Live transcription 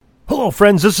Hello,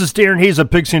 friends. This is Darren Hayes of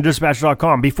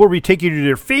PigskinDispatch.com. Before we take you to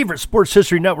your favorite Sports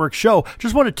History Network show,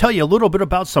 just want to tell you a little bit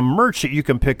about some merch that you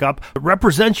can pick up that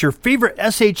represents your favorite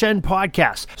SHN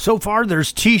podcast. So far,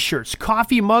 there's t-shirts,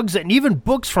 coffee mugs, and even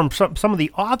books from some of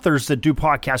the authors that do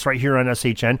podcasts right here on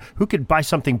SHN. Who could buy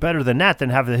something better than that,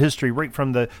 than have the history right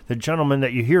from the gentleman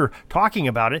that you hear talking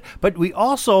about it? But we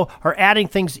also are adding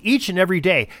things each and every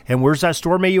day. And where's that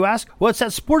store, may you ask? Well, it's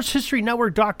at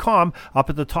SportsHistoryNetwork.com.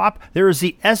 Up at the top, there is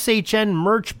the SHN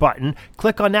merch button.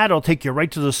 Click on that. It'll take you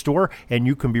right to the store, and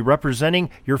you can be representing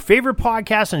your favorite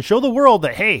podcast and show the world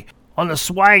that, hey, on the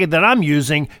swag that I'm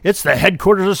using, it's the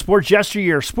headquarters of sports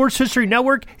yesteryear, Sports History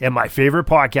Network, and my favorite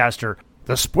podcaster,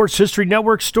 the Sports History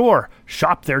Network store.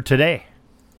 Shop there today.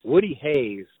 Woody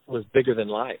Hayes was bigger than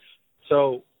life.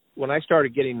 So when I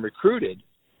started getting recruited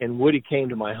and Woody came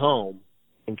to my home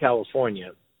in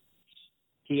California,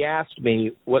 he asked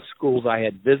me what schools I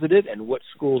had visited and what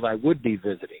schools I would be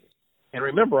visiting. And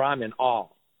remember, I'm in awe.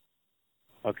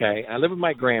 Okay, I live with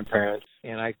my grandparents,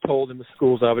 and I told them the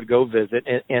schools I would go visit.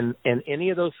 And any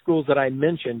of those schools that I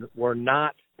mentioned were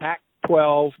not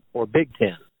Pac-12 or Big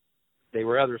Ten. They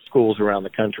were other schools around the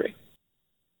country.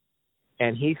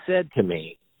 And he said to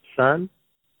me, son,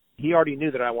 he already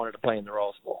knew that I wanted to play in the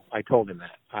Rose Bowl. I told him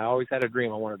that. I always had a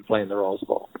dream I wanted to play in the Rose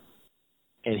Bowl.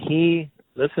 And he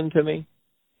listened to me,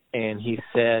 and he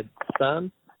said,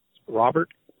 son, Robert,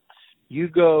 you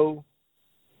go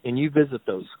and you visit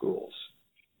those schools.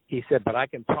 He said, but I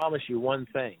can promise you one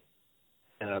thing.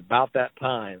 And about that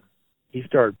time, he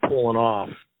started pulling off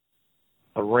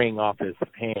a ring off his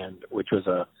hand, which was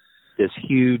this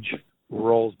huge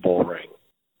Rose Bowl ring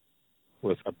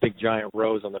with a big giant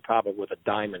rose on the top of it with a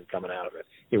diamond coming out of it.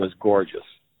 It was gorgeous.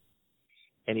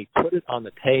 And he put it on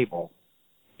the table,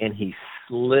 and he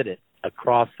slid it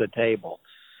across the table,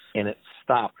 and it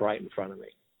stopped right in front of me.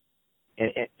 And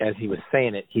as he was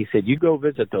saying it, he said, you go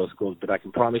visit those schools, but I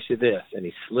can promise you this. And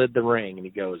he slid the ring, and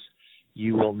he goes,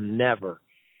 you will never,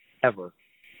 ever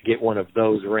get one of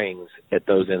those rings at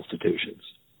those institutions.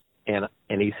 And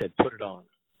he said, put it on.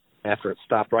 After it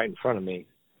stopped right in front of me,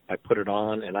 I put it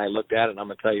on, and I looked at it, and I'm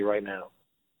going to tell you right now,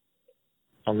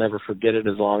 I'll never forget it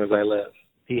as long as I live.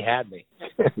 He had me.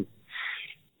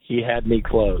 He had me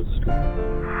closed.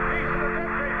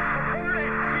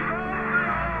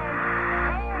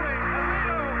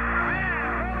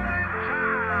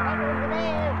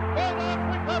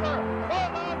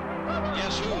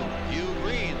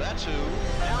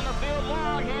 Down the field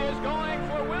long, he is going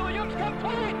for Williams,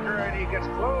 complete. And he gets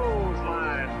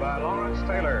clotheslined by Lawrence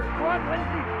Taylor. 1, 20,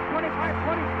 25,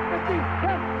 20, 50,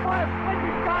 10, 5, 20,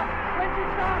 stop, 20,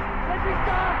 stop, 20,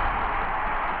 stop.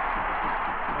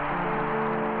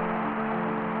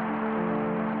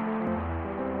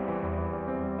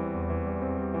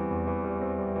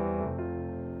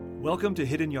 Welcome to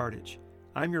Hidden Yardage.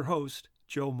 I'm your host,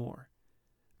 Joe Moore.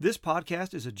 This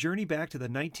podcast is a journey back to the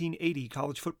 1980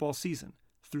 college football season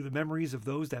through the memories of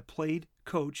those that played,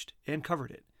 coached, and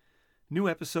covered it. New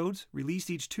episodes,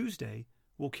 released each Tuesday,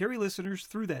 will carry listeners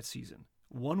through that season,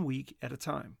 1 week at a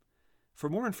time. For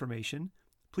more information,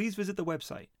 please visit the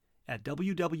website at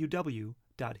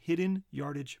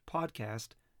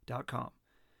www.hiddanyardagepodcast.com.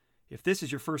 If this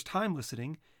is your first time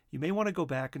listening, you may want to go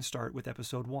back and start with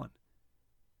episode 1.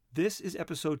 This is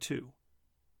episode 2,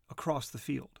 Across the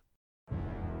Field.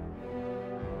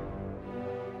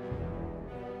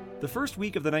 The first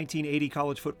week of the 1980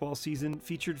 college football season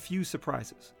featured few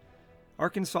surprises.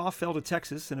 Arkansas fell to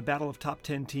Texas in a battle of top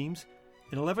 10 teams,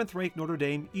 and 11th-ranked Notre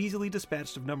Dame easily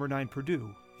dispatched of number 9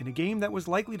 Purdue in a game that was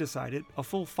likely decided a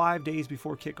full 5 days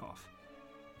before kickoff.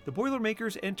 The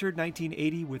Boilermakers entered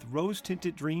 1980 with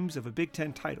rose-tinted dreams of a Big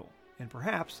Ten title and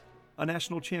perhaps a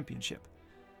national championship.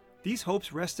 These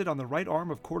hopes rested on the right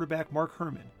arm of quarterback Mark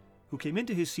Herman, who came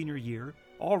into his senior year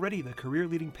already the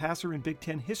career-leading passer in Big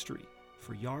Ten history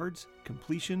for yards,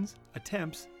 completions,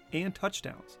 attempts, and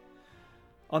touchdowns.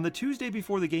 On the Tuesday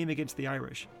before the game against the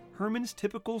Irish, Herman's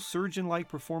typical surgeon-like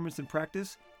performance in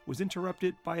practice was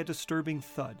interrupted by a disturbing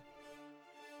thud.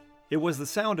 It was the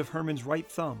sound of Herman's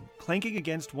right thumb clanking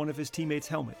against one of his teammates'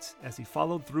 helmets as he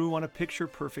followed through on a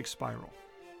picture-perfect spiral.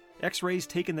 X-rays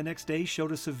taken the next day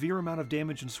showed a severe amount of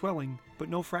damage and swelling, but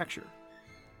no fracture.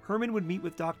 Herman would meet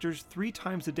with doctors 3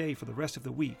 times a day for the rest of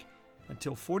the week,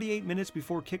 until 48 minutes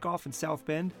before kickoff in South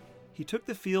Bend, he took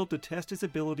the field to test his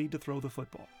ability to throw the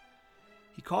football.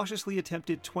 He cautiously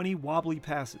attempted 20 wobbly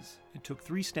passes and took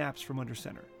 3 snaps from under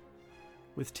center.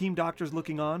 With team doctors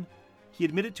looking on, he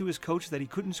admitted to his coach that he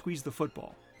couldn't squeeze the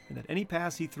football, and that any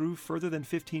pass he threw further than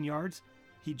 15 yards,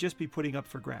 he'd just be putting up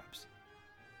for grabs.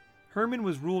 Herman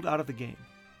was ruled out of the game,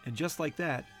 and just like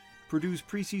that, Purdue's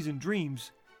preseason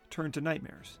dreams turned to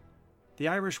nightmares. The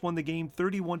Irish won the game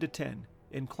 31-10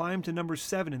 and climbed to number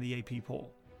 7 in the AP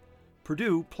poll.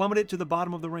 Purdue plummeted to the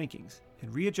bottom of the rankings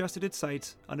and readjusted its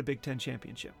sights on a Big Ten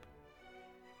championship.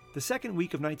 The second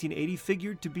week of 1980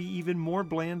 figured to be even more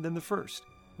bland than the first,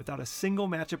 without a single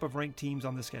matchup of ranked teams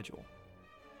on the schedule.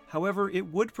 However,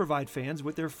 it would provide fans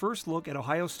with their first look at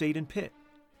Ohio State and Pitt,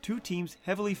 two teams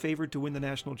heavily favored to win the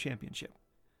national championship.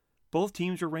 Both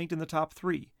teams were ranked in the top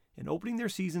 3 and opening their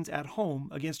seasons at home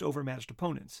against overmatched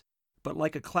opponents. But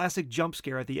like a classic jump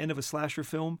scare at the end of a slasher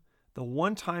film, the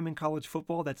one time in college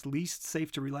football that's least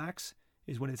safe to relax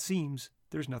is when it seems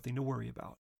there's nothing to worry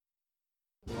about.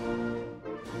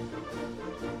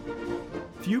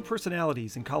 Few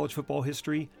personalities in college football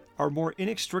history are more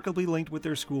inextricably linked with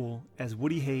their school as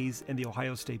Woody Hayes and the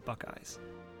Ohio State Buckeyes.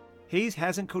 Hayes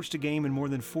hasn't coached a game in more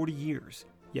than 40 years,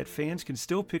 yet fans can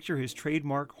still picture his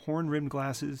trademark horn-rimmed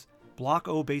glasses, Block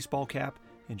O baseball cap,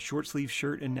 and short-sleeved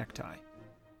shirt and necktie.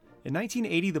 In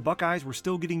 1980, the Buckeyes were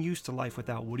still getting used to life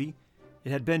without Woody.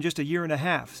 It had been just a year and a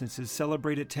half since his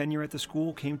celebrated tenure at the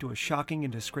school came to a shocking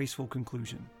and disgraceful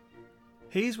conclusion.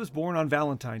 Hayes was born on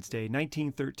Valentine's Day,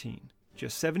 1913,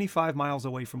 just 75 miles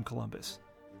away from Columbus.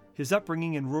 His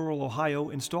upbringing in rural Ohio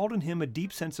installed in him a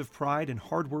deep sense of pride in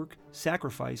hard work,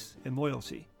 sacrifice, and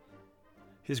loyalty.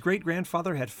 His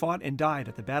great-grandfather had fought and died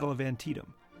at the Battle of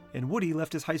Antietam, and Woody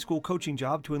left his high school coaching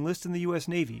job to enlist in the U.S.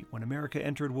 Navy when America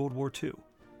entered World War II.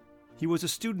 He was a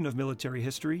student of military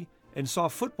history and saw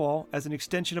football as an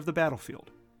extension of the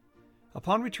battlefield.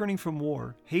 Upon returning from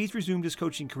war, Hayes resumed his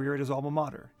coaching career at his alma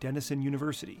mater, Denison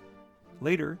University.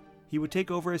 Later, he would take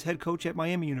over as head coach at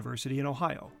Miami University in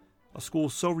Ohio, a school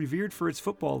so revered for its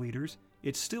football leaders,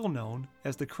 it's still known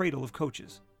as the cradle of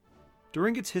coaches.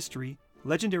 During its history,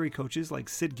 legendary coaches like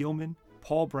Sid Gilman,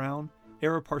 Paul Brown,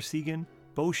 Ara Parsegan,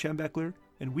 Bo Schembechler,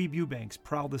 and Weeb Ewbanks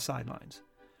prowled the sidelines.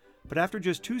 But after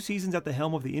just 2 seasons at the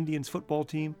helm of the Indians football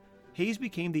team, Hayes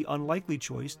became the unlikely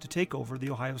choice to take over the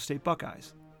Ohio State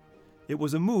Buckeyes. It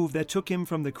was a move that took him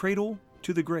from the cradle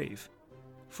to the grave.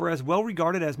 For as well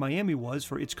regarded as Miami was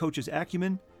for its coach's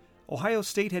acumen, Ohio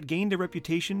State had gained a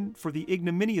reputation for the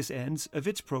ignominious ends of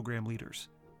its program leaders.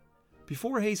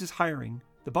 Before Hayes' hiring,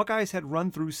 the Buckeyes had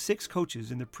run through 6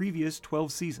 coaches in the previous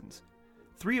 12 seasons.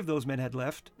 3 of those men had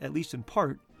left, at least in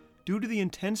part, due to the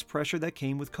intense pressure that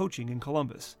came with coaching in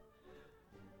Columbus.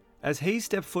 As Hayes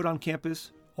stepped foot on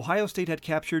campus, Ohio State had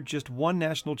captured just 1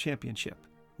 national championship,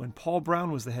 when Paul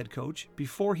Brown was the head coach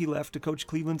before he left to coach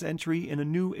Cleveland's entry in a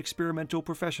new experimental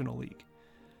professional league.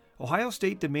 Ohio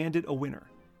State demanded a winner,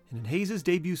 and in Hayes'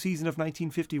 debut season of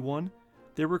 1951,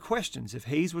 there were questions if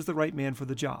Hayes was the right man for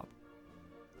the job.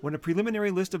 When a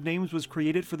preliminary list of names was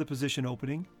created for the position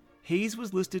opening, Hayes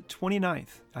was listed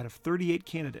 29th out of 38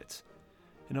 candidates,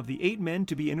 and of the 8 men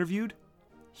to be interviewed,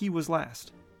 he was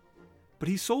last. But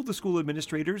he sold the school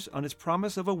administrators on its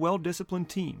promise of a well-disciplined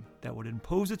team that would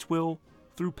impose its will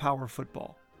through power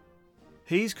football.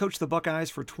 Hayes coached the Buckeyes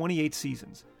for 28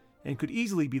 seasons and could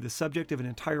easily be the subject of an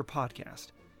entire podcast.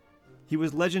 He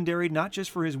was legendary not just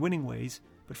for his winning ways,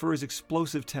 but for his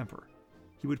explosive temper.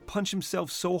 He would punch himself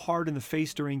so hard in the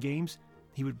face during games,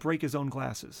 he would break his own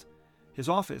glasses. His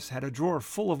office had a drawer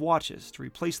full of watches to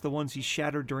replace the ones he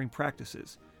shattered during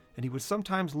practices, and he would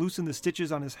sometimes loosen the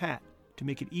stitches on his hat to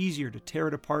make it easier to tear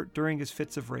it apart during his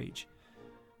fits of rage.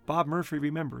 Bob Murphy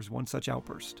remembers one such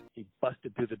outburst. He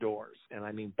busted through the doors, and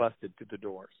I mean busted through the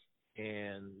doors.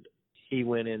 And he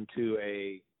went into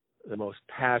the most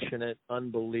passionate,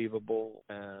 unbelievable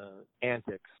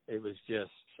antics. It was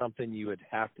just something you would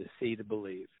have to see to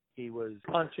believe. He was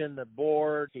punching the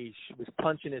board. He was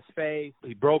punching his face.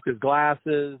 He broke his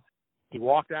glasses. He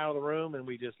walked out of the room, and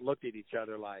we just looked at each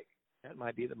other like, that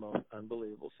might be the most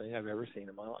unbelievable thing I've ever seen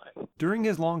in my life. During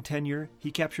his long tenure,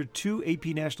 he captured 2 AP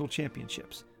national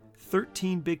championships,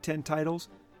 13 Big Ten titles,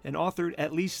 and authored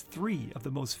at least 3 of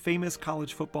the most famous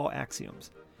college football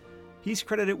axioms. He's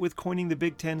credited with coining the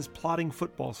Big Ten's plodding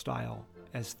football style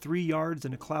as 3 yards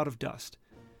in a cloud of dust.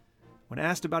 When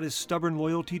asked about his stubborn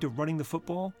loyalty to running the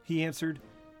football, he answered,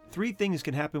 3 things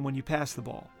can happen when you pass the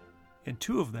ball, and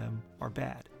 2 of them are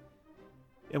bad.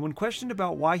 And when questioned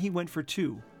about why he went for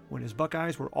 2, when his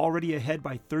Buckeyes were already ahead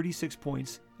by 36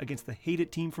 points against the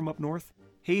hated team from up north,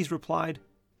 Hayes replied,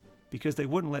 because they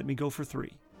wouldn't let me go for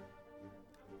 3.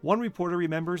 One reporter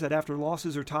remembers that after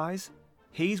losses or ties,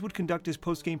 Hayes would conduct his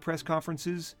post-game press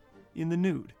conferences in the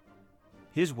nude,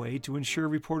 his way to ensure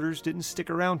reporters didn't stick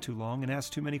around too long and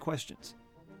ask too many questions.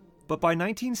 But by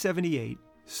 1978,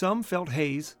 some felt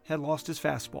Hayes had lost his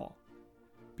fastball.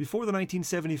 Before the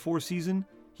 1974 season,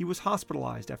 he was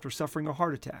hospitalized after suffering a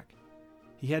heart attack.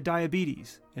 He had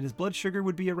diabetes, and his blood sugar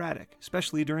would be erratic,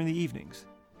 especially during the evenings.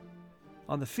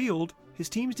 On the field, his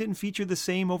teams didn't feature the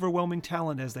same overwhelming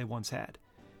talent as they once had,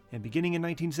 and beginning in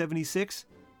 1976,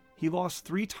 he lost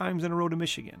 3 times in a row to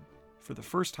Michigan, for the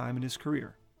first time in his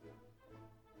career.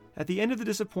 At the end of the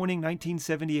disappointing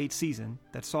 1978 season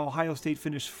that saw Ohio State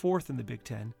finish 4th in the Big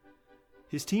Ten,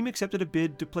 his team accepted a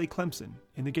bid to play Clemson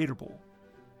in the Gator Bowl.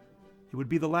 It would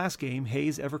be the last game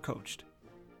Hayes ever coached.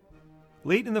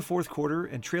 Late in the fourth quarter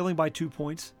and trailing by 2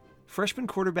 points, freshman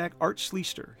quarterback Art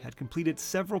Schlichter had completed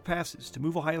several passes to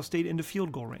move Ohio State into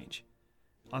field goal range.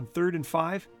 On 3rd and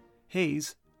 5,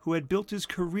 Hayes, who had built his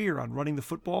career on running the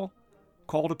football,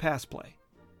 called a pass play.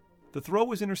 The throw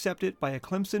was intercepted by a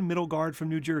Clemson middle guard from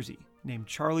New Jersey named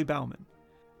Charlie Bauman.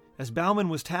 As Bauman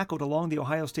was tackled along the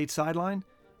Ohio State sideline,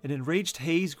 an enraged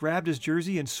Hayes grabbed his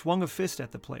jersey and swung a fist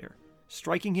at the player,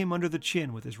 striking him under the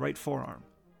chin with his right forearm.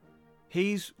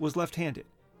 Hayes was left-handed,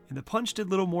 and the punch did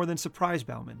little more than surprise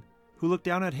Bauman, who looked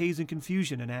down at Hayes in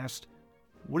confusion and asked,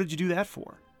 "What did you do that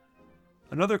for?"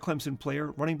 Another Clemson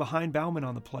player, running behind Bauman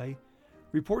on the play,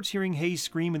 reports hearing Hayes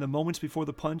scream in the moments before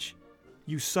the punch,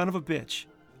 "You son of a bitch,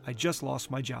 I just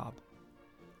lost my job."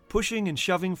 Pushing and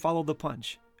shoving followed the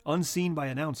punch, unseen by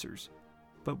announcers,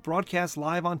 but broadcast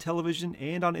live on television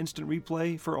and on instant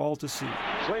replay for all to see.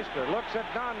 Schlichter looks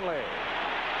at Donnelly.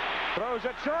 Throws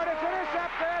it short. It's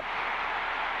intercepted.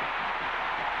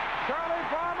 Charlie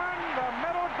Bauman, the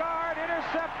middle guard,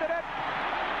 intercepted it.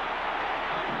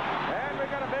 And we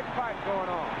got a big fight going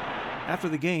on. After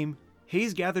the game,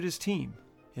 Hayes gathered his team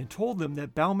and told them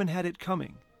that Bauman had it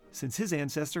coming, since his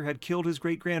ancestor had killed his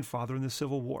great-grandfather in the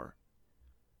Civil War.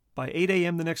 By 8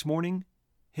 a.m. the next morning,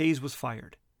 Hayes was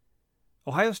fired.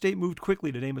 Ohio State moved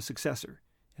quickly to name a successor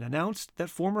and announced that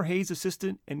former Hayes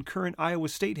assistant and current Iowa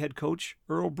State head coach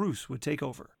Earl Bruce would take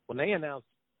over. When they announced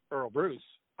Earl Bruce,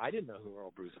 I didn't know who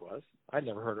Earl Bruce was. I'd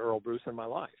never heard Earl Bruce in my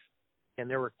life. And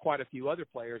there were quite a few other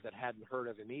players that hadn't heard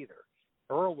of him either.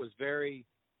 Earl was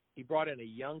he brought in a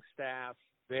young staff,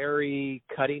 very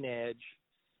cutting edge.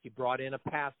 He brought in a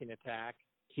passing attack.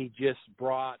 He just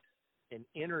brought an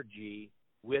energy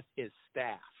with his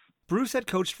staff. Bruce had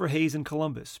coached for Hayes in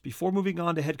Columbus before moving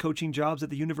on to head coaching jobs at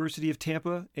the University of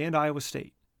Tampa and Iowa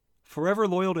State. Forever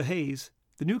loyal to Hayes,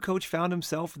 the new coach found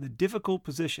himself in the difficult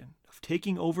position of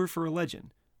taking over for a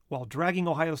legend while dragging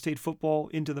Ohio State football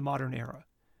into the modern era.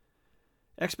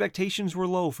 Expectations were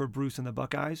low for Bruce and the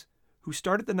Buckeyes, who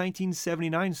started the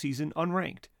 1979 season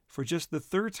unranked for just the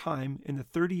 3rd time in the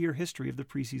 30-year history of the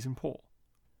preseason poll.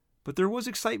 But there was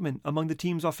excitement among the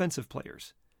team's offensive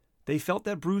players. They felt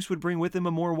that Bruce would bring with him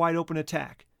a more wide-open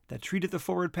attack that treated the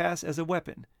forward pass as a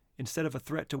weapon instead of a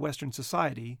threat to Western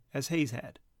society, as Hayes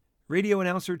had. Radio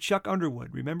announcer Chuck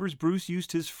Underwood remembers Bruce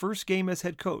used his first game as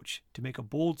head coach to make a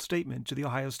bold statement to the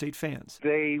Ohio State fans.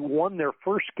 They won their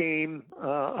first game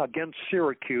against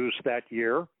Syracuse that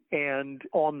year, and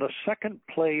on the second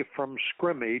play from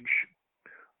scrimmage,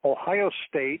 Ohio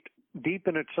State, deep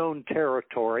in its own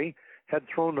territory, had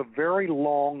thrown a very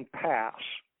long pass.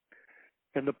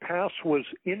 And the pass was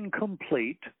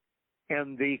incomplete,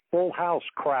 and the full house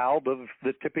crowd of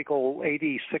the typical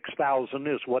 86,000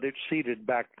 is what it seated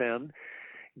back then,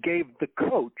 gave the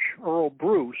coach, Earl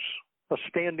Bruce, a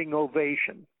standing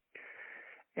ovation.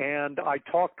 And I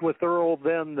talked with Earl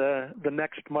then the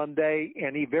next Monday,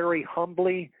 and he very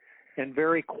humbly and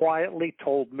very quietly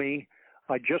told me,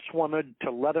 I just wanted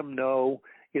to let him know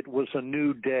it was a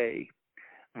new day,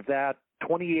 that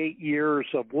 28 years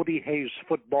of Woody Hayes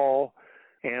football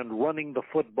and running the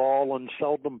football and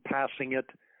seldom passing it,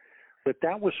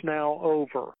 that was now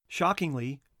over.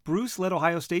 Shockingly, Bruce led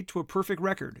Ohio State to a perfect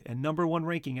record and number 1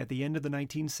 ranking at the end of the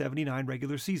 1979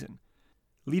 regular season.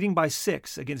 Leading by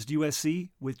 6 against USC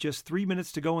with just 3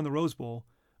 minutes to go in the Rose Bowl,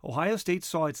 Ohio State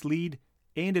saw its lead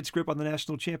and its grip on the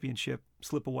national championship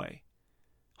slip away.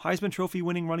 Heisman Trophy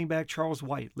winning running back Charles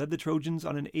White led the Trojans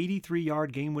on an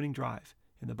 83-yard game-winning drive,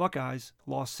 and the Buckeyes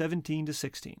lost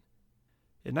 17-16.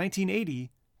 In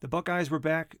 1980, the Buckeyes were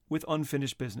back with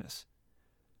unfinished business.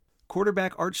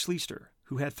 Quarterback Art Schlichter,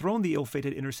 who had thrown the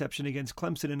ill-fated interception against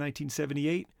Clemson in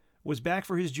 1978, was back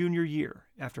for his junior year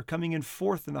after coming in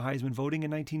 4th in the Heisman voting in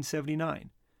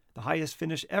 1979, the highest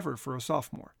finish ever for a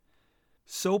sophomore.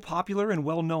 So popular and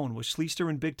well-known was Schlichter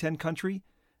in Big Ten country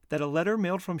that a letter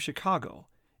mailed from Chicago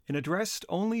and addressed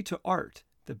only to Art,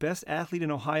 the best athlete in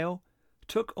Ohio,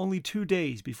 took only 2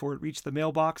 days before it reached the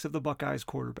mailbox of the Buckeyes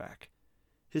quarterback.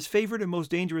 His favorite and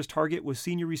most dangerous target was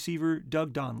senior receiver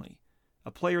Doug Donnelly,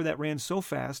 a player that ran so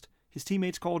fast his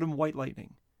teammates called him White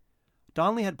Lightning.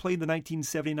 Donnelly had played the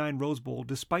 1979 Rose Bowl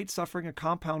despite suffering a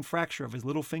compound fracture of his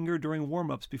little finger during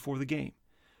warm-ups before the game.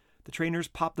 The trainers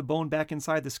popped the bone back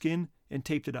inside the skin and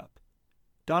taped it up.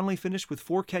 Donnelly finished with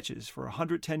 4 catches for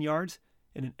 110 yards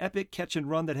in an epic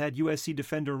catch-and-run that had USC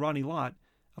defender Ronnie Lott,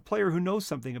 a player who knows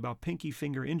something about pinky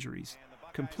finger injuries,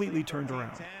 completely turned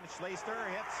around. Schleister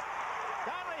hits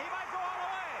Donnelly. He might go all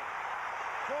the way.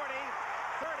 40,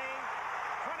 30,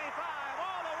 25,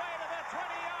 all the way to the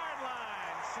 20-yard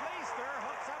line. Schleister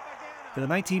hooks up again. In the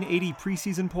 1980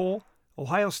 preseason poll,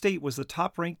 Ohio State was the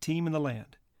top-ranked team in the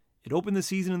land. It opened the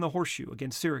season in the Horseshoe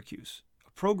against Syracuse,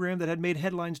 a program that had made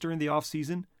headlines during the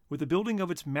offseason with the building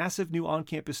of its massive new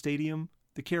on-campus stadium,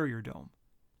 the Carrier Dome.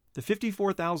 The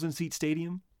 54,000-seat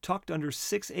stadium, tucked under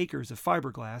 6 acres of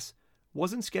fiberglass,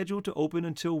 wasn't scheduled to open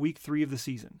until week 3 of the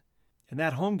season, and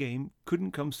that home game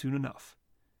couldn't come soon enough.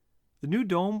 The new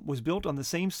dome was built on the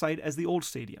same site as the old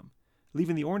stadium,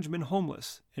 leaving the Orangemen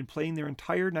homeless and playing their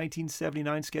entire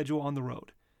 1979 schedule on the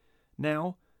road.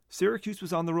 Now, Syracuse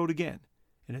was on the road again,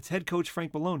 and its head coach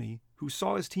Frank Maloney, who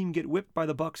saw his team get whipped by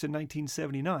the Bucks in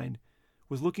 1979,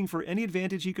 was looking for any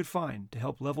advantage he could find to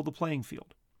help level the playing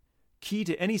field. Key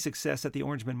to any success that the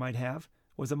Orangemen might have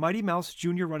was a Mighty Mouse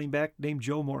junior running back named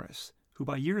Joe Morris, who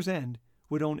by year's end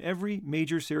would own every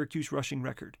major Syracuse rushing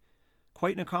record.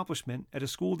 Quite an accomplishment at a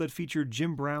school that featured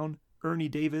Jim Brown, Ernie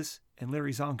Davis, and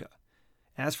Larry Zonga.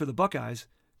 As for the Buckeyes,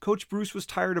 Coach Bruce was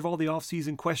tired of all the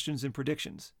offseason questions and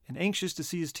predictions, and anxious to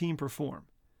see his team perform.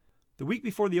 The week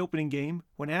before the opening game,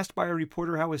 when asked by a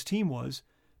reporter how his team was,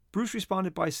 Bruce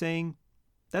responded by saying,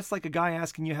 "That's like a guy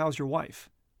asking you how's your wife."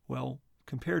 Well,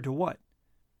 compared to what?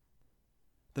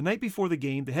 The night before the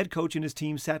game, the head coach and his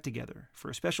team sat together for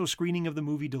a special screening of the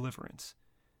movie Deliverance.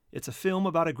 It's a film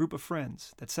about a group of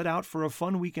friends that set out for a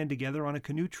fun weekend together on a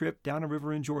canoe trip down a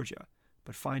river in Georgia,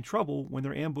 but find trouble when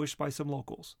they're ambushed by some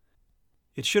locals.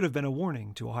 It should have been a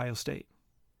warning to Ohio State.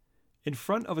 In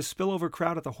front of a spillover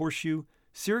crowd at the Horseshoe,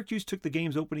 Syracuse took the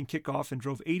game's opening kickoff and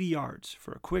drove 80 yards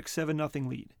for a quick 7-0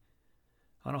 lead.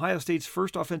 On Ohio State's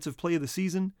first offensive play of the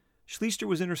season, Schleister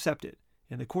was intercepted,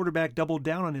 and the quarterback doubled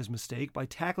down on his mistake by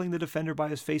tackling the defender by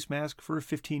his face mask for a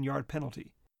 15-yard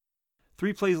penalty.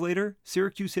 3 plays later,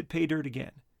 Syracuse hit pay dirt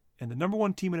again, and the number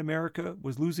 1 team in America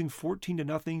was losing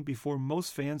 14-0 before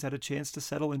most fans had a chance to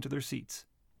settle into their seats.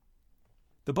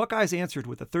 The Buckeyes answered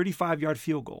with a 35-yard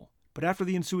field goal, but after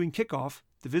the ensuing kickoff,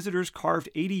 the visitors carved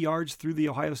 80 yards through the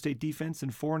Ohio State defense in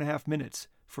 4.5 minutes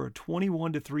for a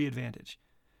 21-3 advantage.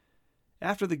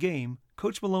 After the game,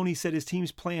 Coach Maloney said his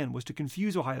team's plan was to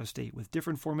confuse Ohio State with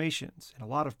different formations and a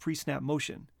lot of pre-snap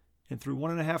motion, and through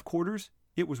 1.5 quarters,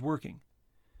 it was working.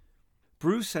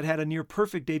 Bruce had had a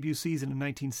near-perfect debut season in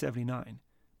 1979,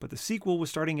 but the sequel was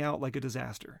starting out like a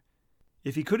disaster.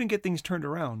 If he couldn't get things turned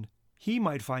around, he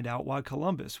might find out why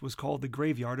Columbus was called the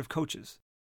graveyard of coaches.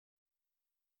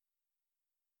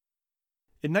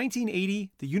 In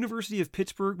 1980, the University of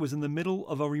Pittsburgh was in the middle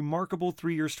of a remarkable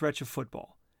 3-year stretch of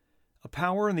football. A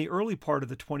power in the early part of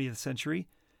the 20th century,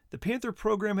 the Panther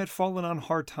program had fallen on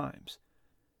hard times.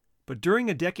 But during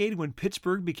a decade when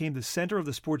Pittsburgh became the center of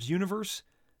the sports universe,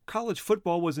 college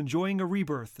football was enjoying a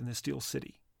rebirth in the Steel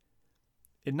City.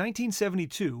 In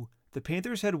 1972, the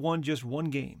Panthers had won just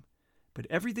 1 game, but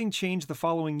everything changed the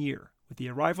following year with the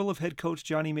arrival of head coach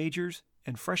Johnny Majors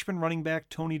and freshman running back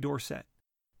Tony Dorsett.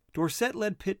 Dorsett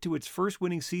led Pitt to its first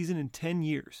winning season in 10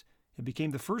 years and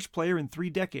became the first player in 3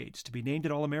 decades to be named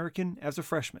an All-American as a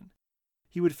freshman.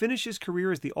 He would finish his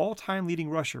career as the all-time leading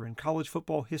rusher in college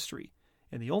football history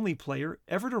and the only player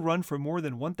ever to run for more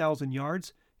than 1,000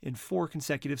 yards in 4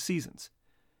 consecutive seasons.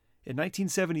 In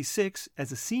 1976,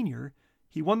 as a senior,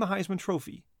 he won the Heisman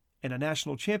Trophy and a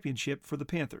national championship for the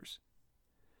Panthers.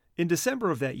 In December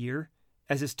of that year,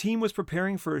 as his team was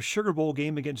preparing for a Sugar Bowl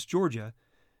game against Georgia,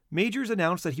 Majors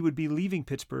announced that he would be leaving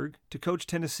Pittsburgh to coach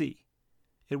Tennessee.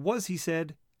 It was, he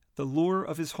said, the lure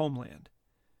of his homeland.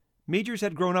 Majors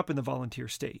had grown up in the Volunteer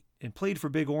State and played for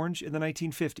Big Orange in the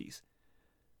 1950s.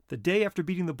 The day after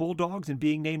beating the Bulldogs and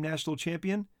being named national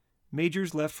champion,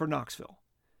 Majors left for Knoxville.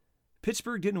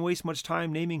 Pittsburgh didn't waste much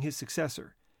time naming his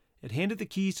successor. It handed the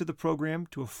keys to the program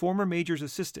to a former Majors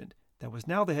assistant that was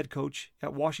now the head coach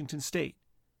at Washington State,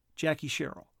 Jackie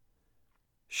Sherrill.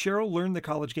 Sherrill learned the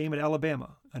college game at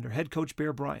Alabama under head coach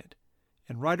Bear Bryant,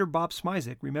 and writer Bob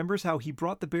Smizik remembers how he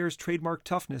brought the Bears' trademark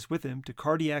toughness with him to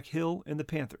Cardiac Hill and the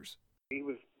Panthers. He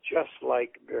was just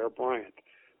like Bear Bryant.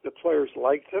 The players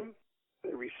liked him,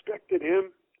 they respected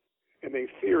him, and they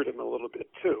feared him a little bit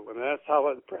too. And that's how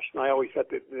the impression I always had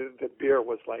that Bear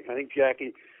was like. I think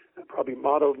Jackie probably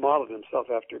modeled himself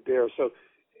after Bear. So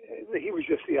he was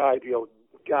just the ideal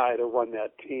guy to run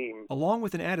that team. Along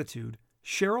with an attitude,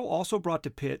 Sherrill also brought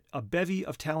to Pitt a bevy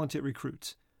of talented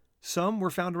recruits. Some were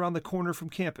found around the corner from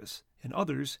campus, and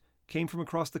others came from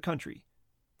across the country,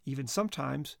 even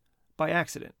sometimes by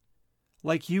accident.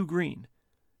 Like Hugh Green,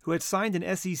 who had signed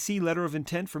an SEC letter of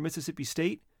intent for Mississippi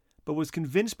State, but was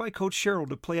convinced by Coach Sherrill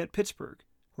to play at Pittsburgh,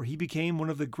 where he became one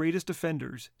of the greatest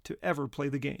defenders to ever play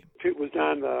the game. Pitt was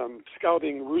down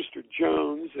scouting Rooster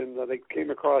Jones, and they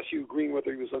came across Hugh Greenwood.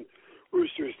 He was on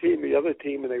Rooster's team, the other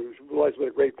team, and they realized what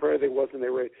a great player they was, and they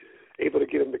were able to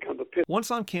get him to come to Pitt. Once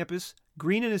on campus,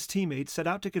 Green and his teammates set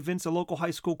out to convince a local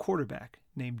high school quarterback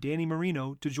named Danny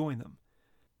Marino to join them.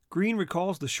 Green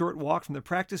recalls the short walk from the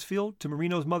practice field to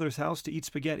Marino's mother's house to eat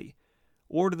spaghetti,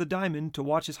 or to the Diamond to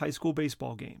watch his high school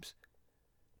baseball games.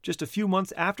 Just a few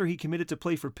months after he committed to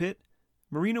play for Pitt,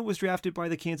 Marino was drafted by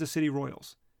the Kansas City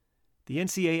Royals. The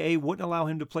NCAA wouldn't allow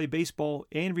him to play baseball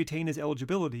and retain his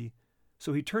eligibility,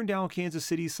 so he turned down Kansas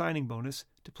City's signing bonus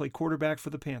to play quarterback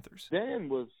for the Panthers. Dan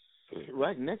was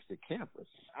right next to campus.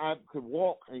 I could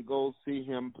walk and go see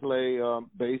him play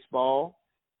baseball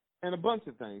and a bunch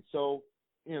of things. So,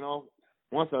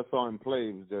 once I saw him play,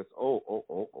 it was just,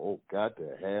 got to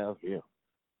have him.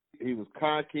 He was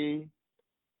cocky.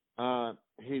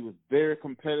 He was very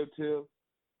competitive,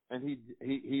 and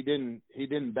he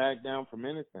didn't back down from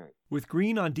anything. With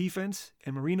Green on defense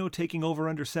and Marino taking over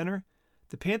under center,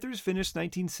 the Panthers finished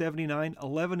 1979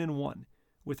 11-1,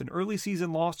 with an early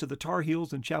season loss to the Tar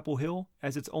Heels in Chapel Hill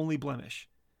as its only blemish.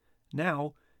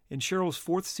 Now, in Sherrill's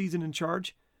fourth season in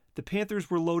charge, the Panthers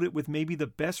were loaded with maybe the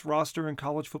best roster in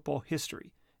college football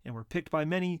history and were picked by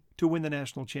many to win the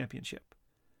national championship.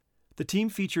 The team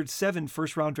featured 7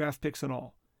 first-round draft picks in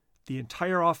all. The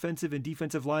entire offensive and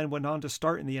defensive line went on to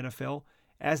start in the NFL,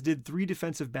 as did 3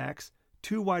 defensive backs,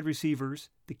 2 wide receivers,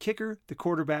 the kicker, the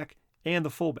quarterback, and the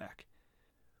fullback.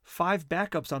 5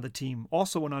 backups on the team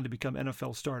also went on to become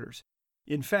NFL starters.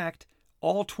 In fact,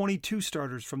 all 22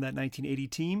 starters from that 1980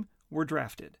 team were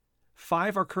drafted.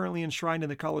 5 are currently enshrined in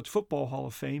the College Football Hall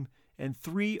of Fame, and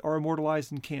 3 are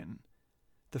immortalized in Canton.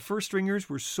 The first stringers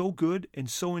were so good and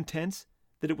so intense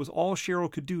that it was all Sherrill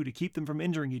could do to keep them from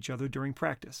injuring each other during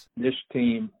practice. This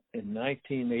team, in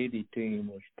 1980 team,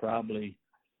 was probably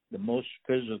the most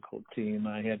physical team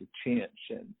I had a chance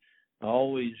in.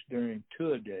 Always during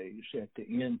tour days, at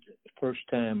the end, the first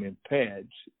time in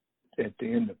pads, at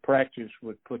the end of practice,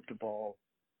 would put the ball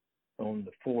on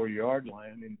the 4-yard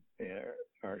line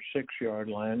or 6-yard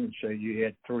line and say you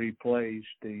had 3 plays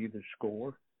to either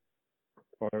score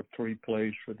or 3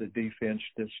 plays for the defense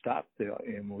to stop them,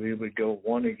 and we would go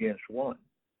 1 against 1.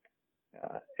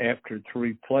 After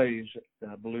 3 plays,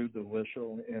 I blew the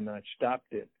whistle and I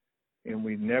stopped it, and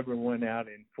we never went out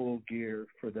in full gear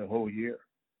for the whole year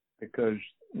because,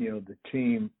 the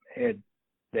team had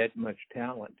that much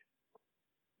talent.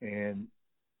 And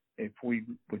if we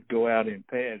would go out in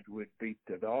pads, we'd beat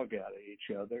the dog out of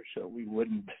each other, so we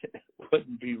wouldn't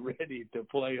be ready to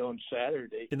play on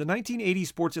Saturday. In the 1980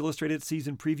 Sports Illustrated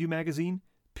season preview magazine,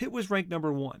 Pitt was ranked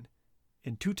number 1,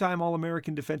 and 2-time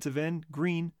All-American defensive end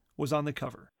Green was on the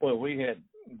cover. Well, we had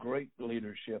great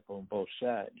leadership on both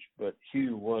sides, but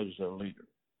Hugh was a leader,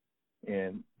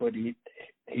 but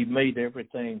he made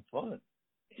everything fun.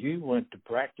 Hugh went to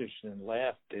practice and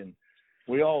laughed, and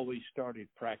we always started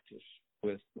practice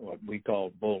with what we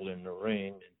called bull in the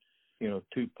ring, and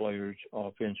 2 players,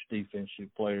 offense,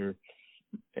 defensive player,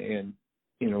 and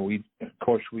we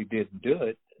didn't do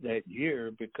it that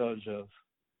year because of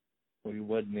we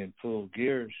wasn't in full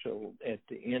gear. So at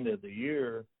the end of the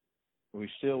year, we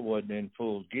still wasn't in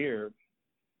full gear.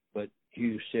 But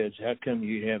Hugh says, "How come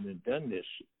you haven't done this?"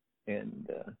 And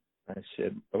I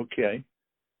said, "Okay."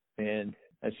 And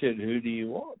I said, "Who do you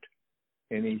want?"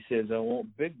 And he says, "I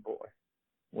want Big Boy."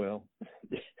 Well,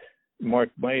 Mark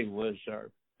May was our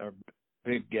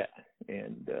big guy,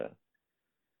 and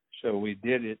so we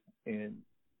did it, and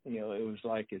it was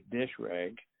like a dish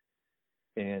rag,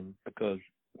 and because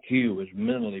Hugh was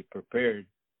mentally prepared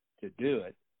to do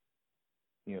it,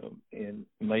 and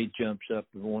May jumps up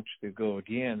and wants to go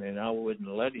again, and I wouldn't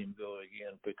let him go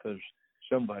again because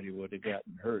somebody would have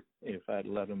gotten hurt if I'd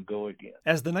let him go again.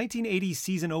 As the 1980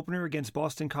 season opener against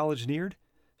Boston College neared,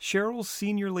 Sherrill's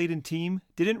senior-laden team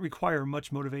didn't require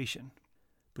much motivation.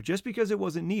 But just because it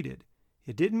wasn't needed,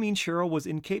 it didn't mean Sherrill was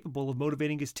incapable of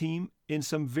motivating his team in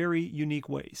some very unique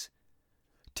ways.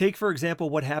 Take, for example,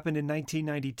 what happened in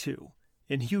 1992,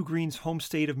 in Hugh Green's home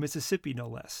state of Mississippi, no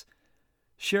less.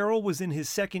 Sherrill was in his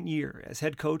second year as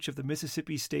head coach of the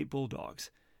Mississippi State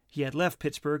Bulldogs. He had left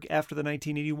Pittsburgh after the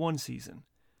 1981 season.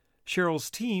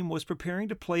 Sherrill's team was preparing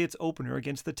to play its opener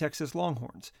against the Texas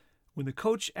Longhorns when the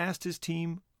coach asked his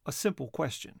team a simple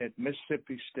question. At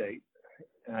Mississippi State,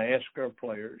 I asked our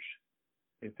players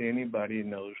if anybody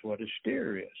knows what a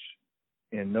steer is,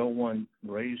 and no one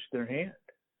raised their hand.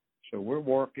 So we're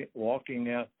walking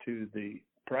out to the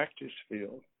practice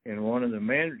field, and one of the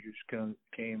managers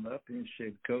came up and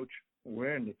said, "Coach,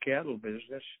 we're in the cattle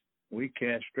business. We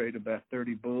castrate about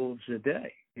 30 bulls a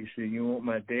day." He said, "You want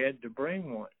my dad to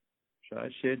bring one?" So I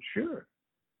said, "Sure."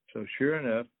 So sure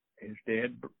enough, his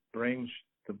dad brings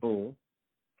the bull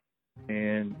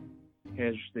and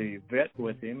has the vet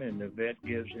with him, and the vet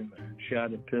gives him a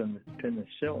shot of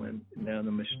penicillin. Now,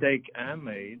 the mistake I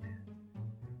made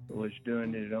was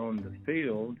doing it on the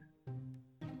field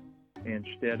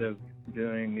instead of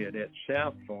doing it at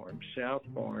South Farms. South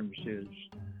Farms is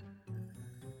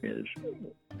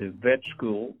the vet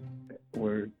school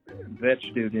where vet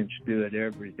students do it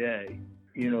every day.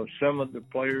 You know, some of the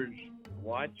players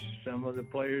watched, some of the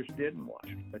players didn't watch.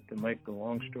 But to make the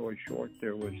long story short,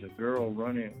 there was a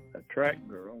track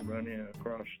girl running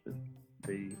across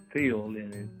the field,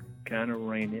 and it kind of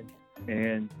raining,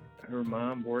 and her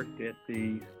mom worked at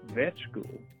the vet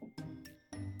school,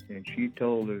 and she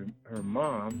told her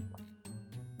mom,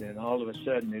 then all of a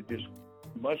sudden it just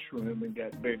mushroomed and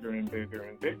got bigger and bigger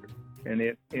and bigger, and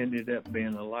it ended up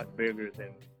being a lot bigger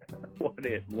than what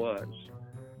it was.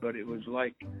 But it was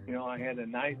like, you know, I had a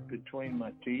knife between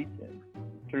my teeth and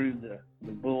threw the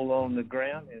bull on the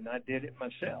ground, and I did it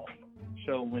myself.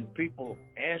 So when people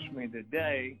ask me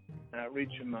today, I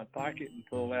reach in my pocket and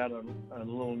pull out a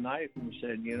little knife and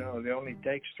said, you know, it only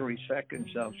takes 3 seconds.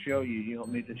 I'll show you. You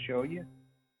want me to show you?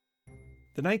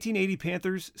 The 1980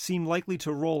 Panthers seemed likely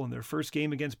to roll in their first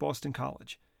game against Boston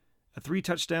College. A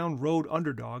 3-touchdown road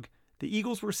underdog, the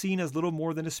Eagles were seen as little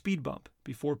more than a speed bump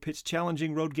before Pitt's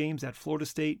challenging road games at Florida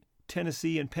State,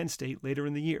 Tennessee, and Penn State later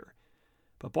in the year.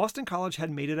 But Boston College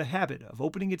had made it a habit of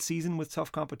opening its season with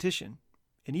tough competition,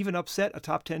 and even upset a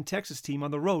top 10 Texas team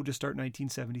on the road to start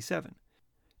 1977.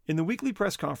 In the weekly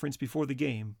press conference before the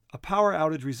game, a power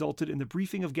outage resulted in the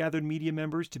briefing of gathered media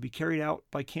members to be carried out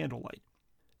by candlelight.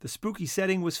 The spooky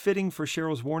setting was fitting for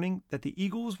Sherrill's warning that the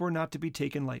Eagles were not to be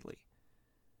taken lightly.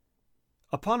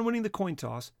 Upon winning the coin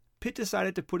toss, Pitt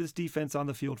decided to put its defense on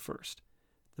the field first.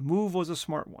 The move was a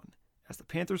smart one, as the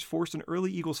Panthers forced an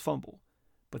early Eagles fumble,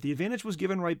 but the advantage was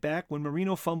given right back when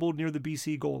Marino fumbled near the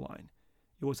BC goal line.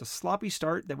 It was a sloppy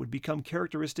start that would become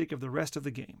characteristic of the rest of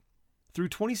the game. Through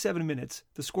 27 minutes,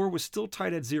 the score was still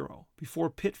tied at 0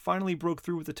 before Pitt finally broke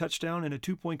through with a touchdown and a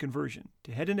 2-point conversion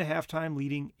to head into halftime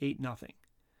leading 8-0.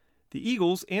 The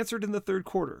Eagles answered in the third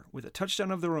quarter with a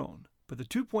touchdown of their own, but the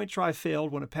 2-point try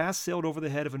failed when a pass sailed over the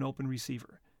head of an open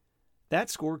receiver. That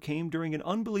score came during an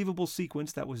unbelievable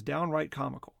sequence that was downright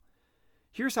comical.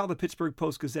 Here's how the Pittsburgh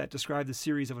Post-Gazette described the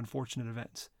series of unfortunate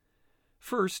events.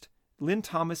 First, Lynn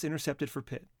Thomas intercepted for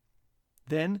Pitt.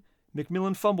 Then,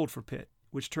 McMillan fumbled for Pitt,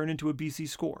 which turned into a BC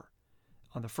score.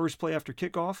 On the first play after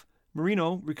kickoff,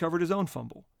 Marino recovered his own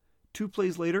fumble. 2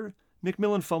 plays later,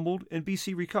 McMillan fumbled and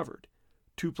BC recovered.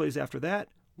 2 plays after that,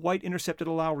 White intercepted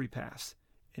a Lowry pass.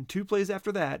 And 2 plays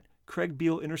after that, Craig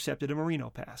Beal intercepted a Marino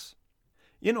pass.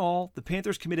 In all, the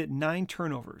Panthers committed 9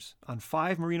 turnovers on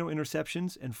 5 Marino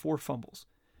interceptions and 4 fumbles.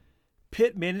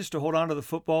 Pitt managed to hold on to the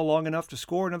football long enough to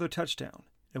score another touchdown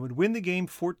and would win the game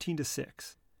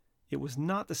 14-6. It was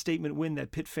not the statement win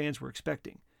that Pitt fans were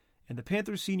expecting, and the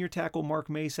Panthers senior tackle Mark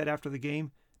May said after the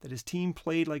game that his team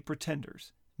played like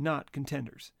pretenders, not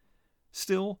contenders.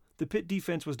 Still, the Pitt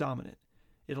defense was dominant.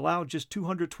 It allowed just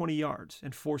 220 yards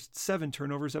and forced 7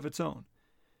 turnovers of its own.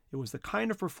 It was the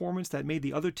kind of performance that made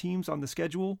the other teams on the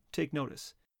schedule take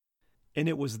notice. And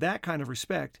it was that kind of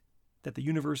respect that the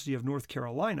University of North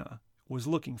Carolina was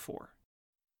looking for.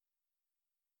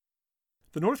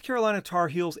 The North Carolina Tar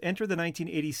Heels entered the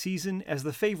 1980 season as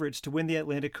the favorites to win the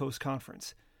Atlantic Coast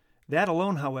Conference. That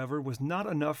alone, however, was not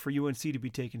enough for UNC to be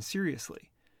taken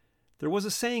seriously. There was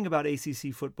a saying about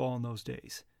ACC football in those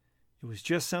days. It was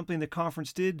just something the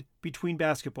conference did between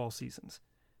basketball seasons.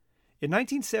 In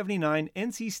 1979,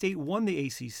 NC State won the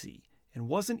ACC and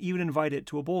wasn't even invited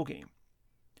to a bowl game.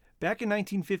 Back in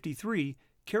 1953,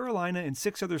 Carolina and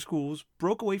 6 other schools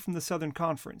broke away from the Southern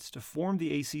Conference to form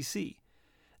the ACC.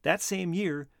 That same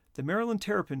year, the Maryland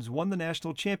Terrapins won the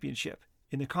national championship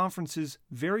in the conference's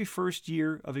very first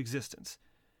year of existence.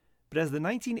 But as the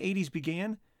 1980s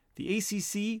began, the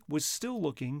ACC was still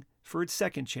looking for its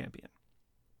second champion.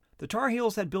 The Tar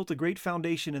Heels had built a great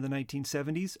foundation in the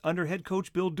 1970s under head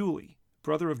coach Bill Dooley,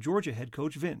 brother of Georgia head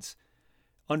coach Vince.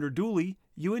 Under Dooley,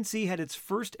 UNC had its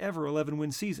first ever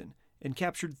 11-win season and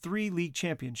captured 3 league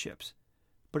championships.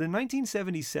 But in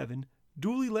 1977,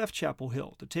 Dooley left Chapel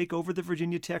Hill to take over the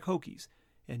Virginia Tech Hokies,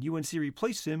 and UNC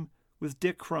replaced him with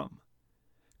Dick Crum.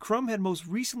 Crum had most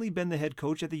recently been the head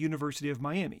coach at the University of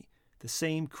Miami, the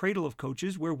same cradle of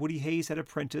coaches where Woody Hayes had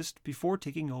apprenticed before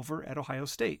taking over at Ohio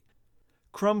State.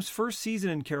 Crum's first season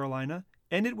in Carolina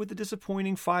ended with a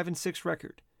disappointing 5-6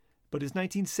 record, but his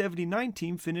 1979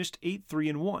 team finished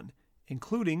 8-3-1,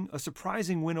 including a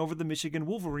surprising win over the Michigan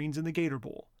Wolverines in the Gator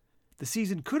Bowl. The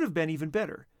season could have been even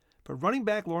better, but running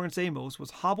back Lawrence Amos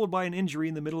was hobbled by an injury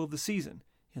in the middle of the season,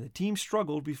 and the team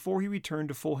struggled before he returned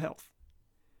to full health.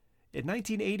 In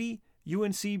 1980,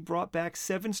 UNC brought back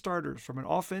 7 starters from an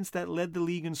offense that led the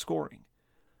league in scoring.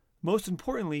 Most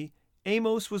importantly,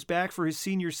 Amos was back for his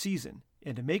senior season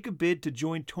and to make a bid to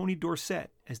join Tony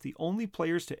Dorsett as the only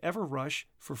players to ever rush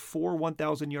for 4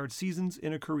 1,000-yard seasons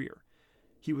in a career.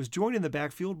 He was joined in the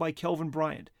backfield by Kelvin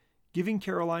Bryant, giving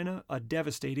Carolina a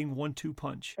devastating 1-2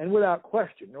 punch. And without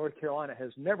question, North Carolina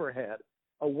has never had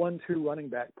a 1-2 running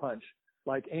back punch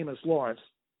like Amos Lawrence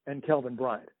and Kelvin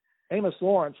Bryant. Amos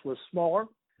Lawrence was smaller,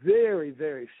 very,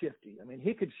 very shifty. I mean,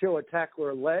 he could show a tackler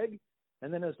a leg,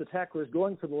 and then as the tackler is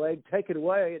going for the leg, take it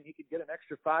away, and he could get an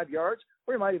extra 5 yards,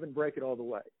 or he might even break it all the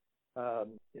way.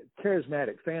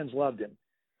 Charismatic. Fans loved him.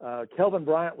 Kelvin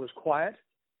Bryant was quiet,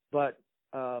 but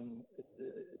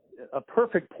a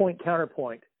perfect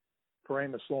point-counterpoint for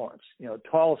Amos Lawrence. You know,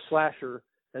 tall slasher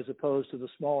as opposed to the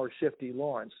smaller, shifty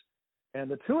Lawrence. And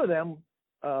the two of them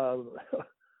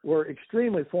were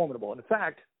extremely formidable. In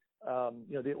fact,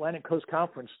 the Atlantic Coast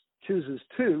Conference chooses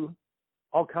 2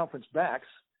 all-conference backs.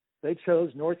 They chose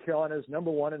North Carolina's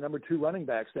number 1 and number 2 running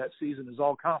backs that season as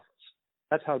all-conference.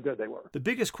 That's how good they were. The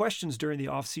biggest questions during the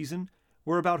offseason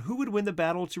were about who would win the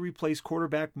battle to replace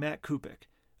quarterback Matt Kupik,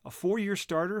 a 4-year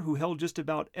starter who held just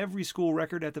about every school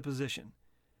record at the position.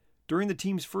 During the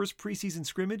team's first preseason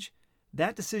scrimmage,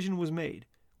 that decision was made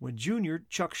when junior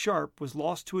Chuck Sharp was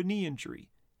lost to a knee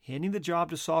injury, handing the job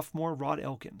to sophomore Rod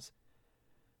Elkins.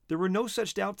 There were no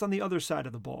such doubts on the other side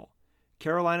of the ball.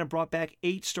 Carolina brought back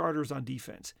 8 starters on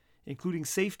defense, including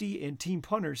safety and team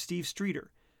punter Steve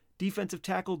Streeter, defensive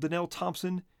tackle Donnell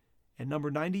Thompson, and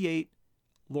number 98,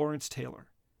 Lawrence Taylor.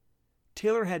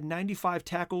 Taylor had 95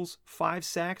 tackles, 5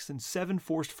 sacks, and 7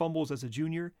 forced fumbles as a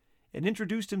junior, and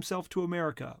introduced himself to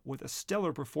America with a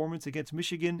stellar performance against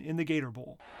Michigan in the Gator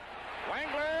Bowl.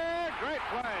 Wangler, great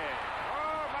play.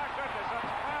 Oh, my goodness, that's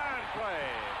a fine play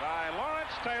by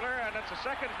Lawrence Taylor, and it's the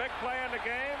second big play in the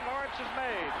game Lawrence has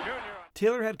made. Junior.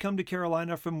 Taylor had come to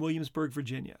Carolina from Williamsburg,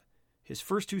 Virginia. His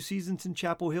first 2 seasons in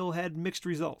Chapel Hill had mixed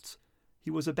results.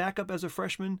 He was a backup as a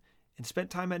freshman and spent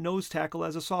time at nose tackle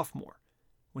as a sophomore.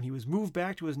 When he was moved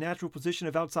back to his natural position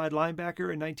of outside linebacker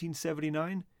in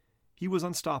 1979, he was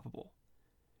unstoppable.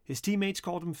 His teammates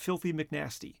called him Filthy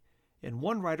McNasty, and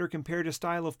one writer compared his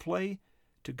style of play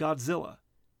to Godzilla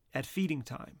at feeding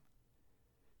time.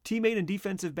 Teammate and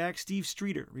defensive back Steve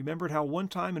Streeter remembered how one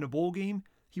time in a bowl game,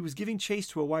 he was giving chase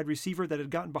to a wide receiver that had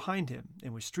gotten behind him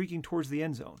and was streaking towards the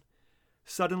end zone.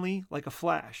 Suddenly, like a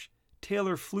flash,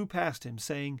 Taylor flew past him,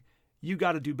 saying, "You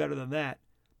got to do better than that,"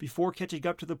 before catching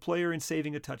up to the player and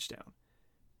saving a touchdown.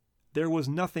 There was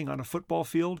nothing on a football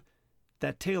field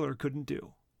that Taylor couldn't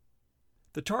do.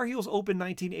 The Tar Heels opened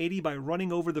 1980 by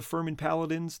running over the Furman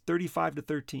Paladins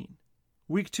 35-13.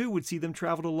 Week 2 would see them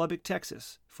travel to Lubbock,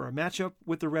 Texas, for a matchup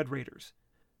with the Red Raiders.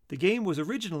 The game was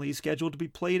originally scheduled to be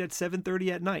played at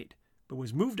 7:30 at night, but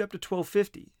was moved up to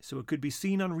 12:50 so it could be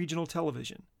seen on regional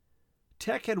television.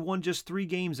 Tech had won just 3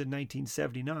 games in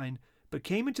 1979, but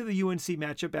came into the UNC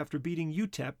matchup after beating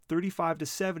UTEP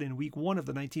 35-7 in Week 1 of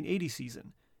the 1980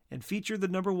 season, and featured the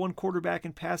number 1 quarterback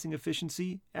in passing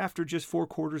efficiency after just 4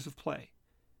 quarters of play.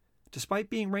 Despite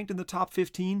being ranked in the top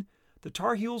 15, the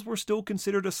Tar Heels were still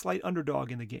considered a slight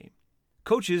underdog in the game.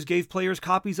 Coaches gave players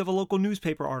copies of a local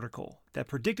newspaper article that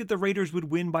predicted the Raiders would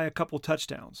win by a couple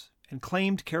touchdowns, and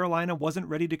claimed Carolina wasn't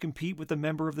ready to compete with a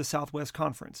member of the Southwest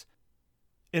Conference.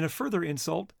 In a further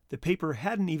insult, the paper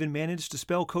hadn't even managed to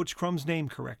spell Coach Crumb's name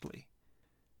correctly.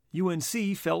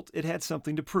 UNC felt it had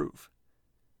something to prove.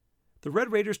 The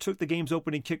Red Raiders took the game's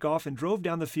opening kickoff and drove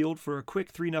down the field for a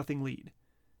quick 3-0 lead.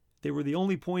 They were the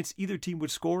only points either team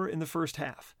would score in the first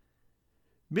half.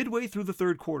 Midway through the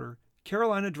third quarter,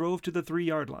 Carolina drove to the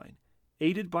 3-yard line,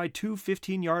 aided by 2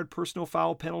 15-yard personal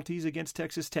foul penalties against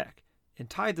Texas Tech, and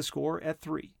tied the score at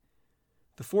 3.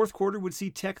 The fourth quarter would see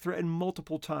Tech threaten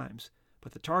multiple times,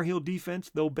 but the Tar Heel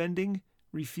defense, though bending,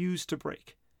 refused to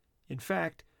break. In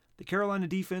fact, the Carolina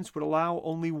defense would allow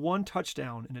only 1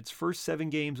 touchdown in its first 7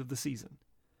 games of the season.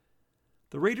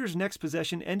 The Raiders' next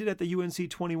possession ended at the UNC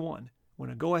 21, when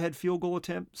a go-ahead field goal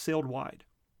attempt sailed wide.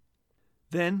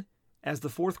 Then, as the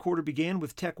fourth quarter began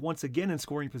with Tech once again in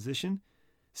scoring position,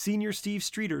 senior Steve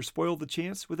Streeter spoiled the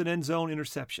chance with an end zone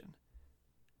interception.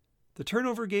 The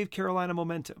turnover gave Carolina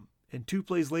momentum, and 2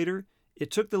 plays later, it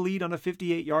took the lead on a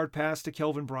 58-yard pass to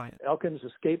Kelvin Bryant. Elkins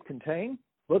escaped contain,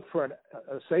 looked for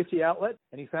a safety outlet,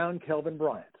 and he found Kelvin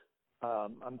Bryant.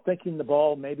 I'm thinking the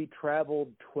ball maybe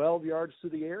traveled 12 yards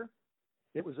through the air.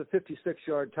 It was a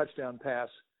 56-yard touchdown pass,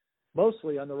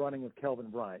 mostly on the running of Kelvin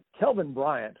Bryant. Kelvin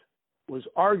Bryant was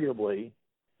arguably,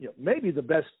 maybe the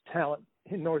best talent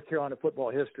in North Carolina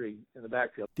football history in the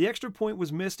backfield. The extra point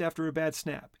was missed after a bad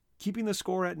snap, keeping the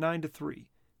score at 9-3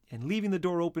 and leaving the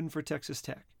door open for Texas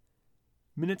Tech.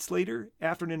 Minutes later,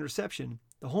 after an interception,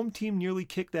 the home team nearly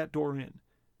kicked that door in,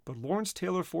 but Lawrence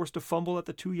Taylor forced a fumble at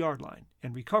the 2-yard line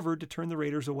and recovered to turn the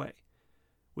Raiders away.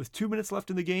 With 2 minutes left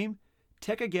in the game,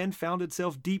 Tech again found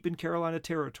itself deep in Carolina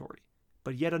territory,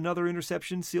 but yet another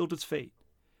interception sealed its fate.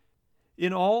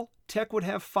 In all, Tech would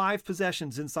have 5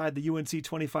 possessions inside the UNC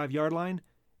 25-yard line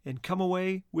and come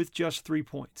away with just 3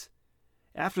 points.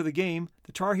 After the game,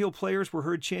 the Tar Heel players were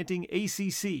heard chanting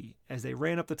ACC as they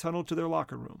ran up the tunnel to their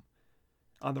locker room.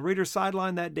 On the Raiders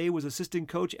sideline that day was assistant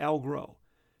coach Al Groh.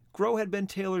 Groh had been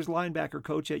Taylor's linebacker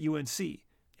coach at UNC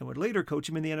and would later coach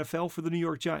him in the NFL for the New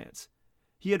York Giants.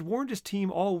 He had warned his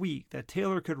team all week that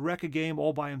Taylor could wreck a game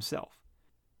all by himself.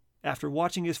 After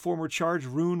watching his former charge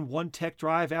ruin one Tech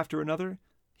drive after another,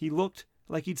 he looked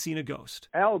like he'd seen a ghost.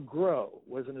 Al Groh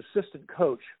was an assistant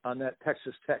coach on that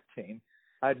Texas Tech team.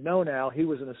 I'd known Al. He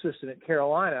was an assistant at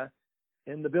Carolina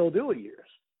in the Bill Dewey years.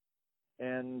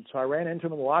 And so I ran into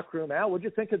him in the locker room. Al, what'd you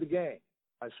think of the game?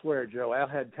 I swear, Joe, Al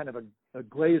had kind of a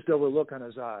glazed over look on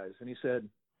his eyes. And he said,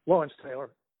 Lawrence Taylor,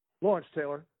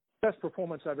 best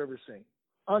performance I've ever seen.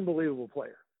 Unbelievable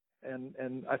player.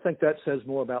 And I think that says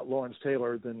more about Lawrence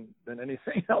Taylor than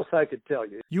anything else I could tell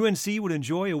you. UNC would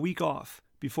enjoy a week off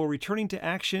before returning to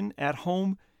action at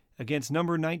home against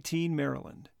number 19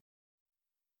 Maryland.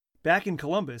 Back in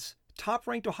Columbus,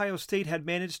 top-ranked Ohio State had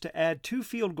managed to add 2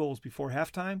 field goals before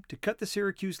halftime to cut the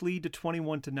Syracuse lead to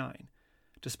 21-9.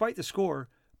 Despite the score,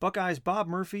 Buckeyes Bob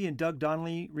Murphy and Doug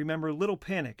Donnelly remember little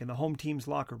panic in the home team's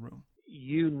locker room.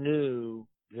 You knew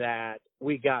that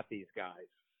we got these guys.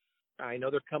 I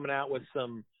know they're coming out with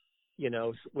some,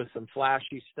 with some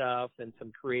flashy stuff and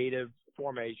some creative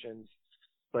formations,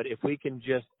 but if we can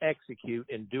just execute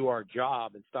and do our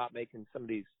job and stop making some of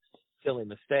these silly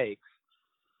mistakes,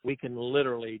 we can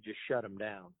literally just shut them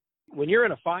down. When you're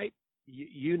in a fight,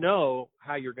 you know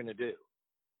how you're going to do.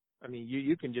 I mean,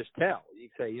 you can just tell. You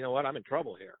say, you know what, I'm in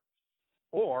trouble here.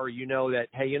 Or you know that,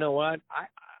 hey, you know what,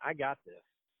 I got this.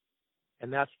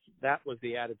 And that was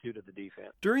the attitude of the defense.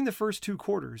 During the first 2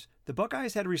 quarters, the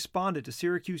Buckeyes had responded to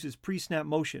Syracuse's pre-snap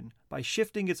motion by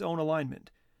shifting its own alignment.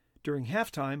 During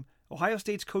halftime, Ohio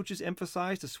State's coaches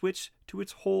emphasized a switch to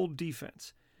its hold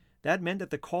defense. That meant that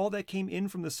the call that came in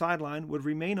from the sideline would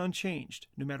remain unchanged,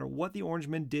 no matter what the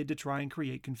Orangemen did to try and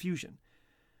create confusion.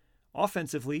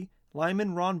 Offensively,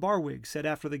 lineman Ron Barwig said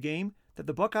after the game that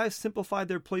the Buckeyes simplified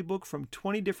their playbook from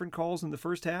 20 different calls in the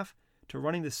first half to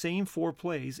running the same 4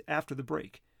 plays after the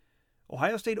break.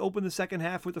 Ohio State opened the second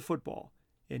half with the football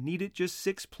and needed just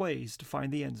 6 plays to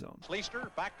find the end zone.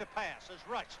 Schleister back to pass as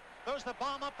Rush throws the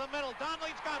bomb up the middle.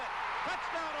 Donnelly's got it.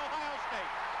 Touchdown, Ohio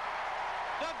State.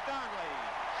 Doug Donnelly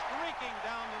streaking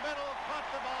down the middle, caught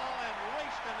the ball and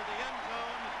raced into the end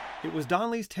zone. It was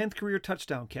Donnelly's 10th career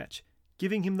touchdown catch,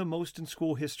 giving him the most in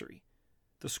school history.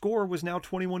 The score was now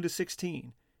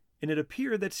 21-16, and it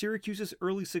appeared that Syracuse's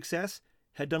early success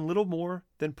had done little more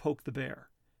than poke the bear.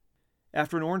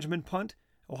 After an Orangeman punt,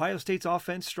 Ohio State's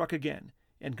offense struck again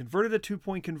and converted a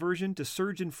 2-point conversion to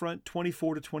surge in front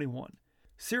 24-21.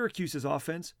 Syracuse's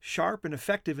offense, sharp and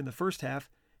effective in the first half,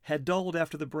 had dulled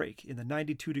after the break in the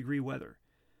 92-degree weather.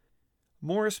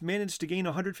 Morris managed to gain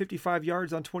 155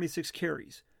 yards on 26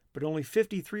 carries, but only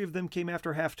 53 of them came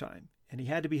after halftime, and he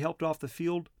had to be helped off the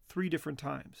field 3 different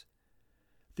times.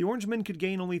 The Orangemen could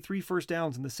gain only 3 first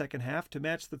downs in the second half to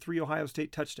match the 3 Ohio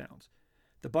State touchdowns.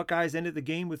 The Buckeyes ended the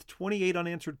game with 28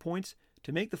 unanswered points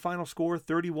to make the final score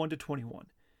 31-21.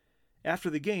 After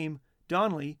the game,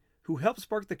 Donnelly, who helped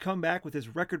spark the comeback with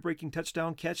his record-breaking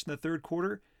touchdown catch in the third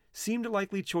quarter, seemed a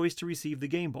likely choice to receive the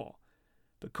game ball.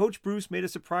 But Coach Bruce made a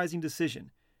surprising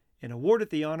decision and awarded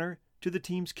the honor to the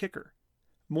team's kicker.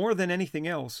 More than anything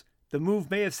else, the move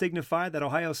may have signified that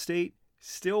Ohio State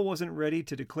still wasn't ready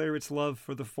to declare its love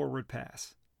for the forward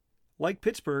pass. Like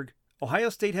Pittsburgh, Ohio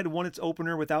State had won its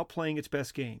opener without playing its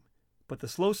best game, but the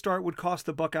slow start would cost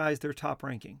the Buckeyes their top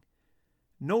ranking.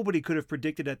 Nobody could have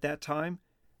predicted at that time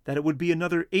that it would be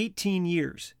another 18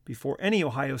 years before any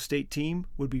Ohio State team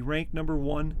would be ranked number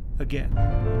 1 again.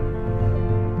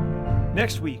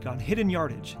 Next week on Hidden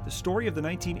Yardage, the story of the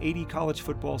 1980 college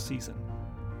football season.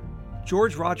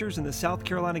 George Rogers and the South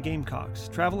Carolina Gamecocks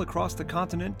travel across the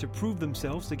continent to prove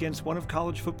themselves against one of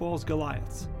college football's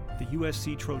Goliaths, the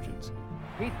USC Trojans.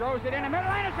 He throws it in the middle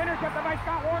line. It's intercepted by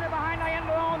Scott Warner behind the end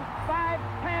zone. 5,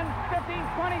 10, 15,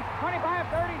 20, 25,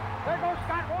 30, There goes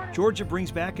Scott Warner. Georgia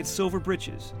brings back its silver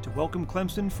breeches to welcome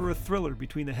Clemson for a thriller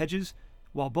between the hedges,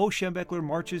 while Bo Schembechler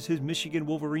marches his Michigan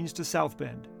Wolverines to South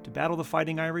Bend to battle the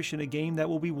Fighting Irish in a game that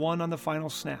will be won on the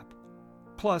final snap.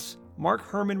 Plus, Mark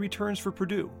Herman returns for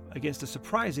Purdue against a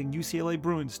surprising UCLA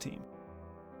Bruins team.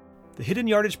 The Hidden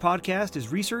Yardage podcast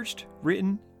is researched,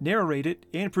 written, narrated,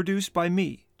 and produced by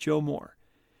me, Joe Moore.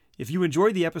 If you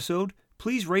enjoyed the episode,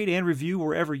 please rate and review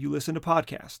wherever you listen to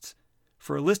podcasts.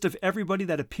 For a list of everybody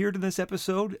that appeared in this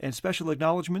episode and special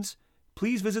acknowledgments,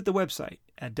 please visit the website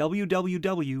at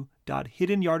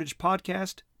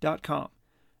www.hiddanyardagepodcast.com.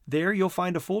 There you'll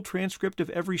find a full transcript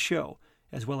of every show,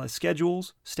 as well as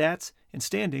schedules, stats, and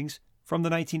standings from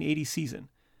the 1980 season.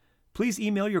 Please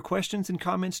email your questions and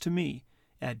comments to me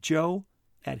at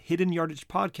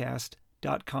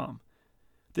joe@hiddanyardagepodcast.com.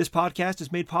 This podcast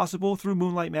is made possible through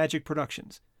Moonlight Magic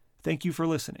Productions. Thank you for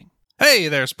listening. Hey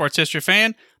there, sports history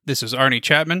fan. This is Arnie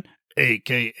Chapman,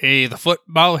 a.k.a. the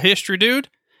Football History Dude,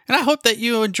 and I hope that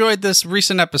you enjoyed this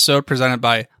recent episode presented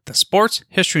by the Sports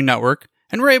History Network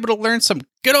and were able to learn some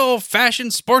good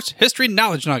old-fashioned sports history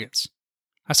knowledge nuggets.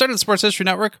 I started the Sports History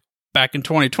Network back in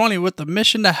 2020 with the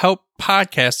mission to help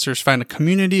podcasters find a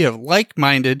community of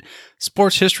like-minded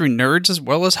sports history nerds, as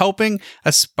well as helping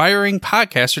aspiring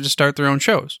podcasters to start their own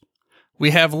shows.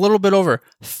 We have a little bit over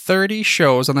 30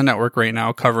 shows on the network right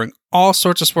now covering all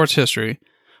sorts of sports history,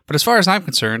 but as far as I'm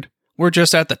concerned, we're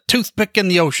just at the toothpick in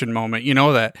the ocean moment,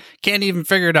 that can't even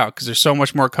figure it out because there's so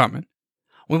much more coming.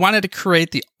 We wanted to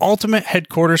create the ultimate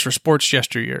headquarters for sports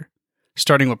yesteryear,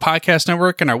 starting with Podcast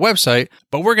Network and our website,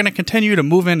 but we're going to continue to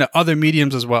move into other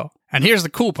mediums as well. And here's the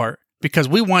cool part, because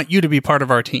we want you to be part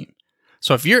of our team.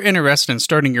 So if you're interested in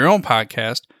starting your own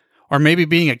podcast, or maybe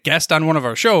being a guest on one of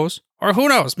our shows, or who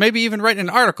knows, maybe even writing an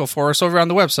article for us over on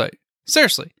the website.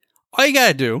 Seriously, all you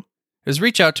gotta do is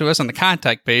reach out to us on the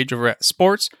contact page over at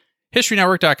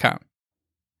sportshistorynetwork.com.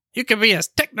 You can be as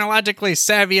technologically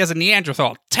savvy as a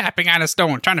Neanderthal tapping on a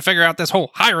stone trying to figure out this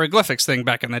whole hieroglyphics thing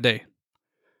back in the day.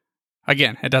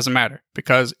 Again, it doesn't matter,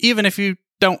 because even if you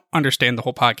don't understand the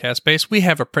whole podcast space, we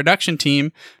have a production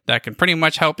team that can pretty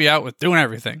much help you out with doing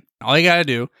everything. All you gotta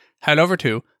do, head over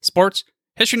to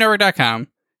sportshistorynetwork.com,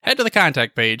 head to the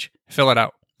contact page, fill it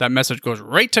out. That message goes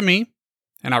right to me,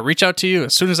 and I'll reach out to you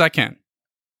as soon as I can.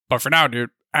 But for now,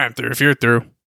 dude, I'm through if you're through.